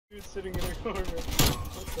Dude sitting in a corner.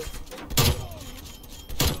 What the fuck?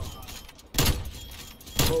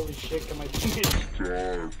 Holy shit, can my teammates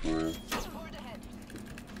die, bro?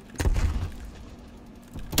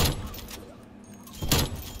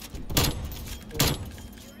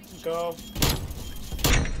 Go.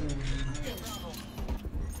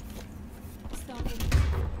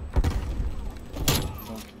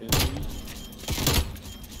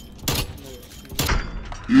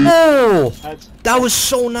 Oh! That was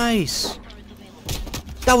so nice!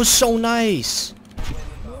 That was so nice!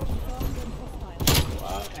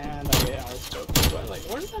 And I get our scope. Like,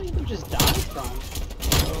 where did I even just die from?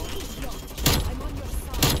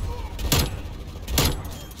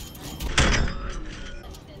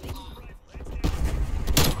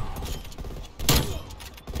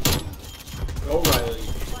 Go, Riley.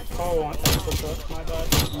 Oh, what's up? My bad.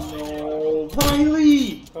 No,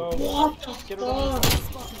 Riley! Oh, what the fuck?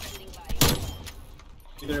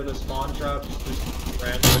 Either the spawn trap just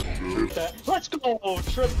random. Let's go!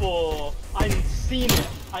 Triple! I've seen it.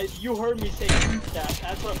 You heard me say that.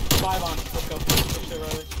 That's what 5 on. Let's go. Push it,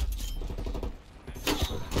 Riley.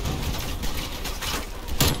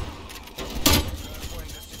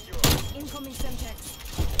 Incoming Semtex.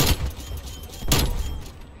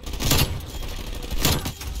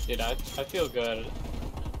 Dude, I feel good.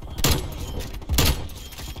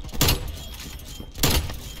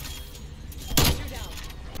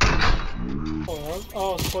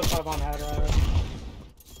 Oh, split 5 on head, right?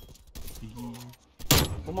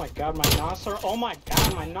 Oh my god, my NOS are. Oh my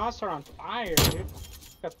god, my NOS are on fire, dude.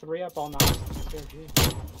 Got 3 up all NOS.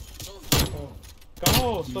 Oh.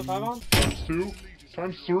 Go, split 5 on. Times 2,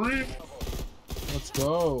 times 3. Let's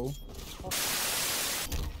go.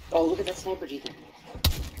 Oh, look at that sniper, G.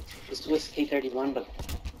 This was K31, but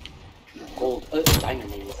gold, diamond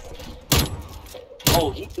maybe.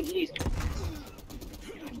 Oh, he's good.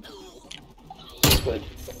 Good.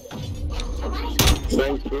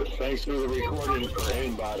 Thanks for the recording for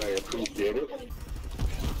aimbot, I appreciate it.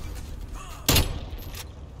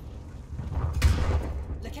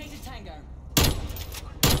 Located Tango.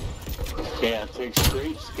 Yeah, it takes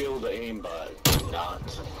great skill to aimbot,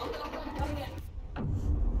 not.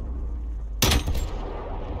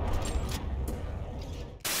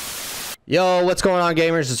 Yo, what's going on,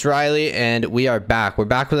 gamers? It's Riley, and we are back. We're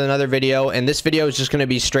back with another video, and this video is just going to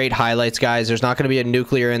be straight highlights, guys. There's not going to be a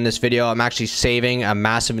nuclear in this video. I'm actually saving a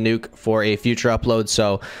massive nuke for a future upload.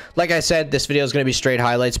 So, like I said, this video is going to be straight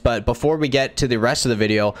highlights. But before we get to the rest of the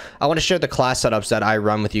video, I want to share the class setups that I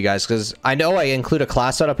run with you guys, because I know I include a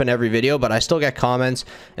class setup in every video, but I still get comments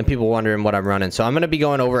and people wondering what I'm running. So I'm going to be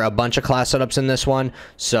going over a bunch of class setups in this one.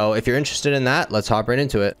 So if you're interested in that, let's hop right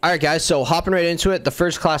into it. All right, guys. So hopping right into it, the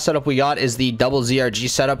first class setup we got is the double ZRG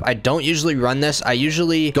setup. I don't usually run this. I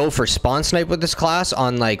usually go for spawn snipe with this class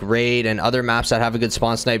on like raid and other maps that have a good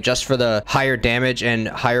spawn snipe, just for the higher damage and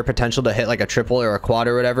higher potential to hit like a triple or a quad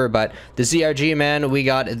or whatever. But the ZRG, man, we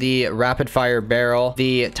got the rapid fire barrel,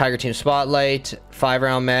 the Tiger Team Spotlight,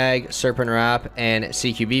 5-round mag, Serpent Wrap, and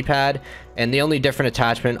CQB pad. And the only different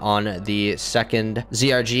attachment on the second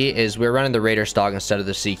ZRG is we're running the Raider stock instead of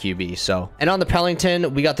the CQB. So, and on the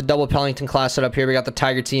Pellington, we got the double Pellington class set up here. We got the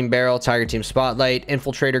Tiger Team barrel, Tiger Team Spotlight,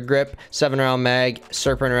 Infiltrator grip, 7-round mag,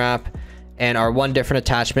 Serpent Wrap. And our one different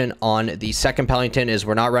attachment on the second Pellington is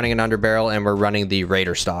we're not running an underbarrel, and we're running the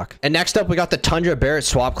Raider stock. And next up, we got the Tundra Barrett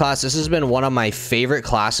swap class. This has been one of my favorite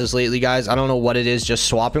classes lately, guys. I don't know what it is. Just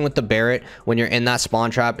swapping with the Barrett when you're in that spawn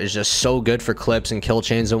trap is just so good for clips and kill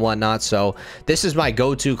chains and whatnot. So this is my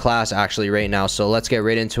go-to class actually right now. So let's get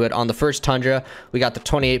right into it. On the first Tundra, we got the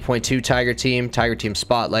 28.2 Tiger Team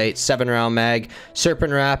Spotlight, 7-round mag,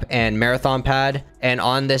 Serpent Wrap, and Marathon pad. And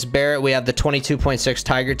on this Barrett, we have the 22.6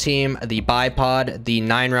 Tiger Team, the bipod, the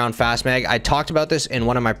 9-round fast mag. I talked about this in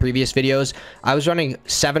one of my previous videos. I was running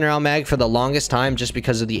 7-round mag for the longest time just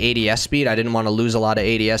because of the ADS speed. I didn't want to lose a lot of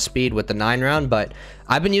ADS speed with the 9-round, but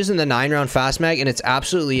I've been using the 9-round fast mag, and it's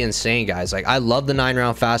absolutely insane, guys. Like, I love the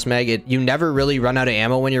 9-round fast mag. You never really run out of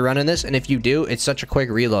ammo when you're running this, and if you do, it's such a quick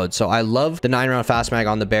reload. So I love the 9-round fast mag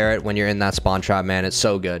on the Barrett when you're in that spawn trap, man. It's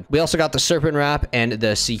so good. We also got the Serpent Wrap and the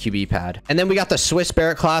CQB pad. And then we got the Swiss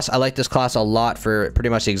Barrett class. I like this class a lot for pretty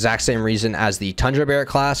much the exact same reason as the Tundra Barrett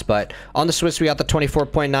class, but on the Swiss, we got the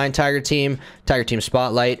 24.9 Tiger Team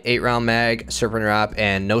Spotlight, 8-round mag, Serpent Wrap,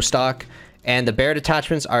 and no stock. And the Barrett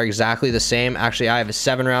attachments are exactly the same. Actually, I have a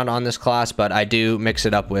 7-round on this class, but I do mix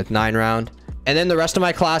it up with 9-round. And then the rest of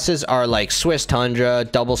my classes are like Swiss Tundra,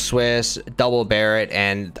 double Swiss, double Barrett,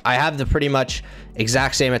 and I have the pretty much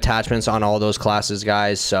exact same attachments on all those classes,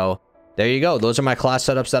 guys. So there you go. Those are my class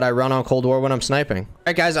setups that I run on Cold War when I'm sniping. All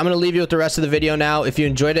right, guys, I'm going to leave you with the rest of the video now. If you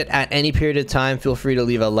enjoyed it at any period of time, feel free to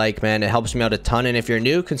leave a like, man. It helps me out a ton. And if you're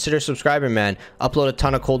new, consider subscribing, man. Upload a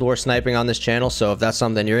ton of Cold War sniping on this channel, so if that's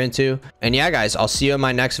something you're into. And yeah, guys, I'll see you in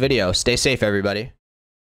my next video. Stay safe, everybody.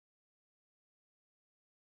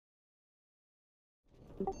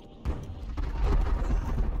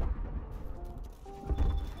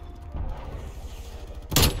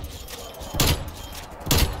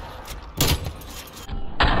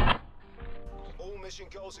 Mission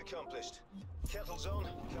goals accomplished. Kettle zone.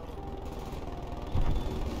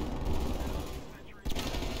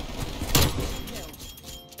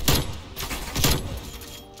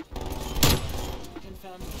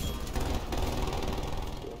 Confirmed.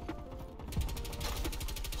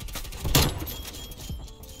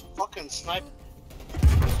 Fucking snipe.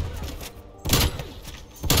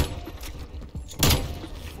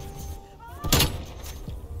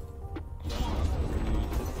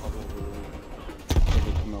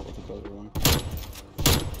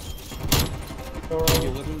 He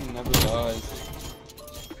literally never dies.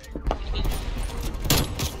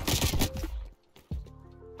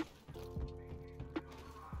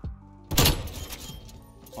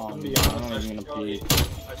 To be honest,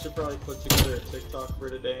 I should probably put together a TikTok for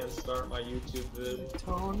today and start my YouTube vid.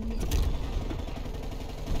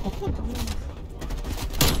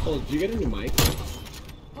 Oh, did you get a new mic?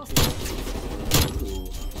 Ooh.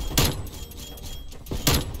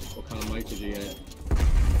 What kind of mic did you get?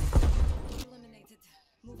 Eliminated.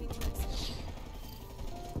 Moving to next.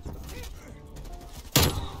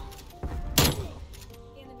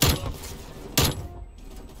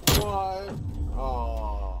 What?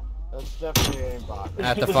 Oh, that's definitely aimbot.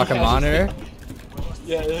 At the fucking monitor?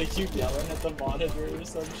 Yeah, like you yelling at the monitor or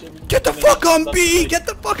some shit. Get the fuck on B! Get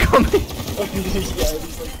the fuck on B! Yeah,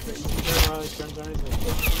 he's like crazy.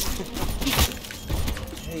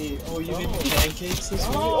 Hey, oh, you made pancakes this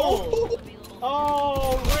week?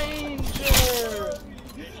 Oh, Ranger!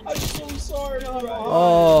 I'm so sorry.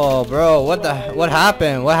 Oh, bro, what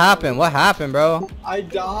happened? What happened, bro? I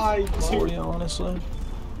died too. Yeah, honestly.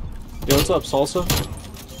 Yo, what's up, Salsa?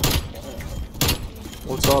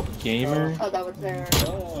 What's up, gamer? Oh, that was there.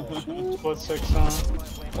 Split 6 on.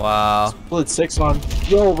 Wow. Split 6 on.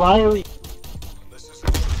 Yo, Riley.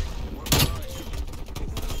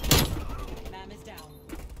 Man is down.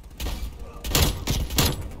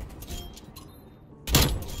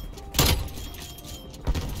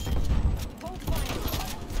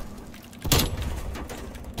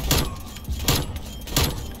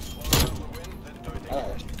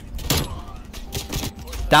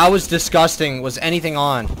 That was disgusting. Was anything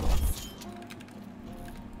on?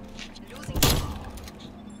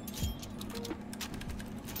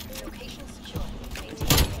 Location secure.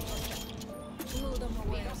 Hold on my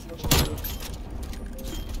way.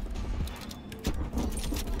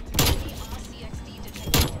 RCXD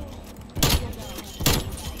detected.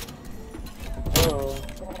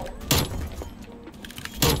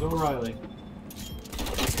 Oh, go Riley.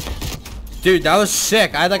 Dude, that was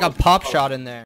sick. I had like a pop shot in there.